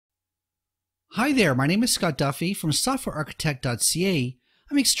Hi there, my name is Scott Duffy from softwarearchitect.ca.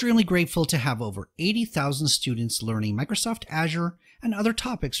 I'm extremely grateful to have over 80,000 students learning Microsoft Azure and other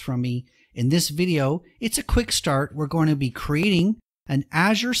topics from me. In this video, it's a quick start. We're going to be creating an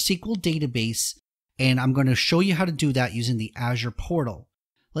Azure SQL database, and I'm going to show you how to do that using the Azure Portal.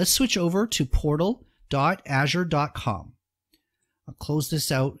 Let's switch over to portal.azure.com. I'll close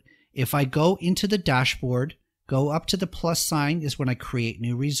this out. If I go into the dashboard, go up to the plus sign is when I create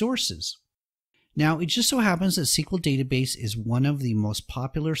new resources. Now, it just so happens that SQL Database is one of the most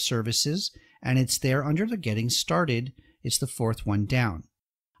popular services, and it's there under the Getting Started. It's the fourth one down.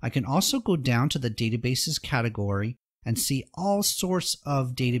 I can also go down to the Databases category and see all sorts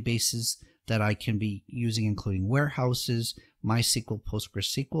of databases that I can be using, including warehouses, MySQL,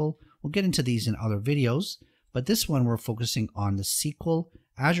 PostgreSQL. We'll get into these in other videos, but this one we're focusing on the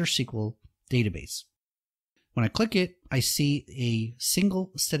Azure SQL Database. When I click it, I see a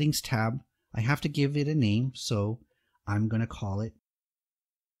single settings tab. I have to give it a name, so I'm going to call it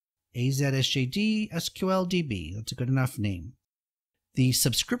AZSJD SQL DB. That's a good enough name. The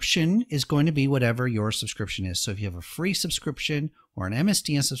subscription is going to be whatever your subscription is. So if you have a free subscription or an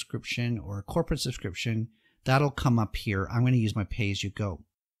MSDN subscription or a corporate subscription, that'll come up here. I'm going to use my pay-as-you-go.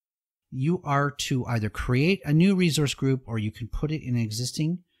 You are to either create a new resource group or you can put it in an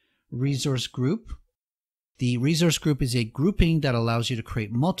existing resource group. The resource group is a grouping that allows you to create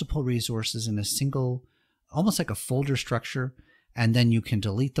multiple resources in a single, almost like a folder structure, and then you can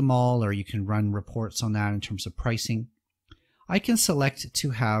delete them all or you can run reports on that in terms of pricing. I can select to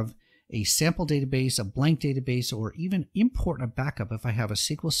have a sample database, a blank database, or even import a backup if I have a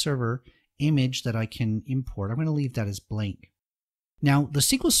SQL Server image that I can import. I'm going to leave that as blank. Now, the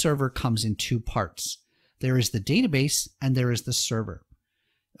SQL Server comes in two parts. There is the database and there is the server.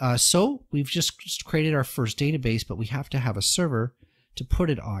 So we've just created our first database, but we have to have a server to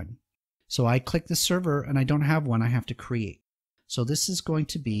put it on. So I click the server and I don't have one, I have to create. So this is going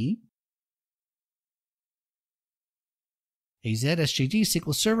to be AZSJD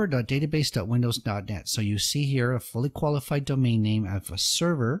SQL Server.database.windows.net. So you see here a fully qualified domain name of a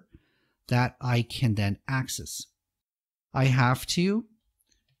server that I can then access. I have to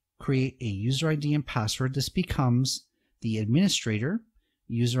create a user ID and password. This becomes the administrator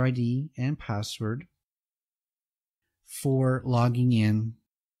user ID and password for logging in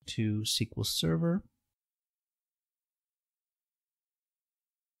to SQL Server.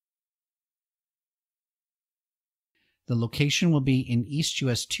 The location will be in East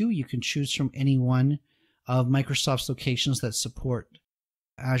US 2. You can choose from any one of Microsoft's locations that support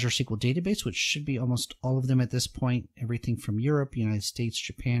Azure SQL Database, which should be almost all of them at this point. Everything from Europe, United States,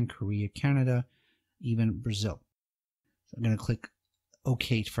 Japan, Korea, Canada, even Brazil. So I'm going to click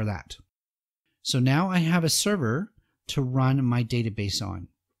OK for that. So now I have a server to run my database on.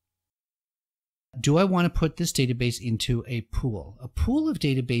 Do I want to put this database into a pool? A pool of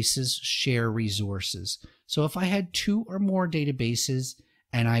databases share resources. So if I had two or more databases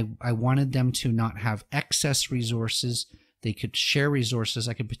and I wanted them to not have excess resources, they could share resources.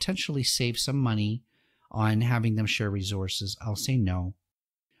 I could potentially save some money on having them share resources. I'll say no.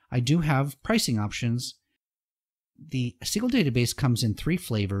 I do have pricing options. The SQL database comes in three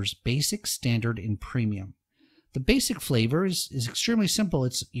flavors: basic, standard, and premium. The basic flavor is extremely simple.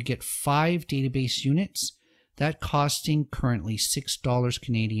 You get 5 database units. That costing currently $6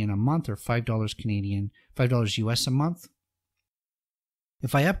 Canadian a month, or $5 Canadian, $5 US a month.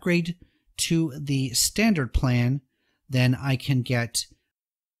 If I upgrade to the standard plan, then I can get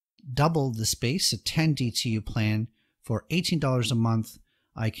double the space, a 10 DTU plan for $18 a month.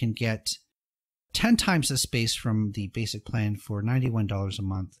 I can get 10 times the space from the basic plan for $91 a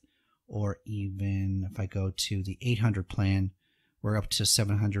month, or even if I go to the 800 plan, we're up to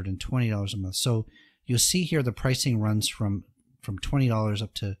 $720 a month. So you'll see here the pricing runs from $20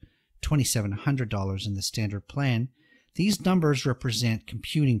 up to $2,700 in the standard plan. These numbers represent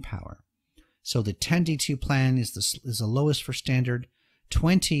computing power. So the 10 D2 plan is the lowest for standard.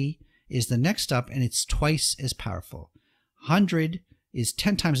 20 is the next up, and it's twice as powerful. 100 is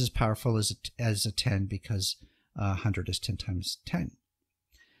 10 times as powerful as a 10 because 100 is 10 times 10.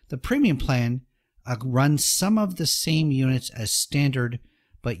 The premium plan runs some of the same units as standard,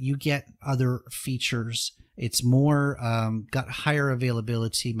 but you get other features. It's more got higher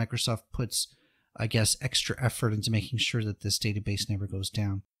availability. Microsoft puts, I guess, extra effort into making sure that this database never goes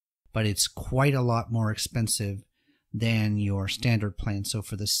down. But it's quite a lot more expensive than your standard plan. So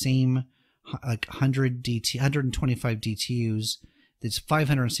for the same 125 DTUs, it's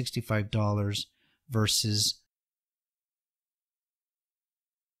 $565 versus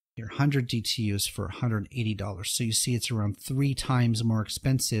your 100 DTUs for $180. So you see it's around 3 times more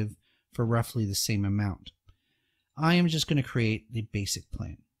expensive for roughly the same amount. I am just going to create the basic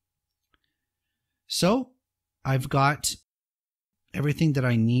plan. So I've got everything that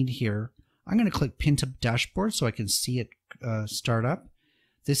I need here. I'm going to click Pin to Dashboard so I can see it start up.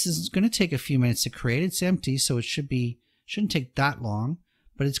 This is going to take a few minutes to create. It's empty, so it shouldn't take that long,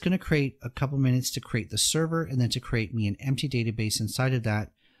 but it's going to create a couple minutes to create the server and then to create me an empty database inside of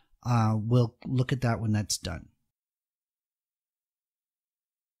that. We'll look at that when that's done.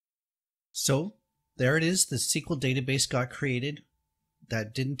 So there it is. The SQL database got created.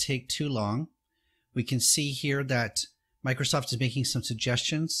 That didn't take too long. We can see here that Microsoft is making some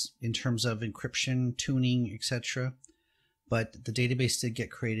suggestions in terms of encryption, tuning, etc. But the database did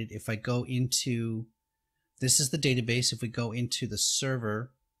get created. If I go into, this is the database. If we go into the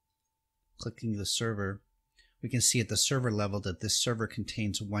server, clicking the server, we can see at the server level that this server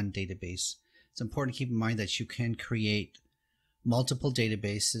contains one database. It's important to keep in mind that you can create multiple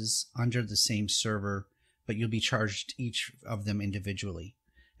databases under the same server, but you'll be charged each of them individually.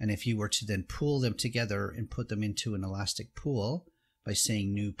 And if you were to then pool them together and put them into an elastic pool by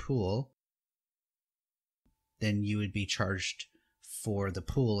saying new pool, then you would be charged for the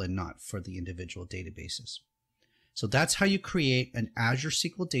pool and not for the individual databases. So that's how you create an Azure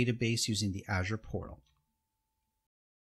SQL database using the Azure Portal.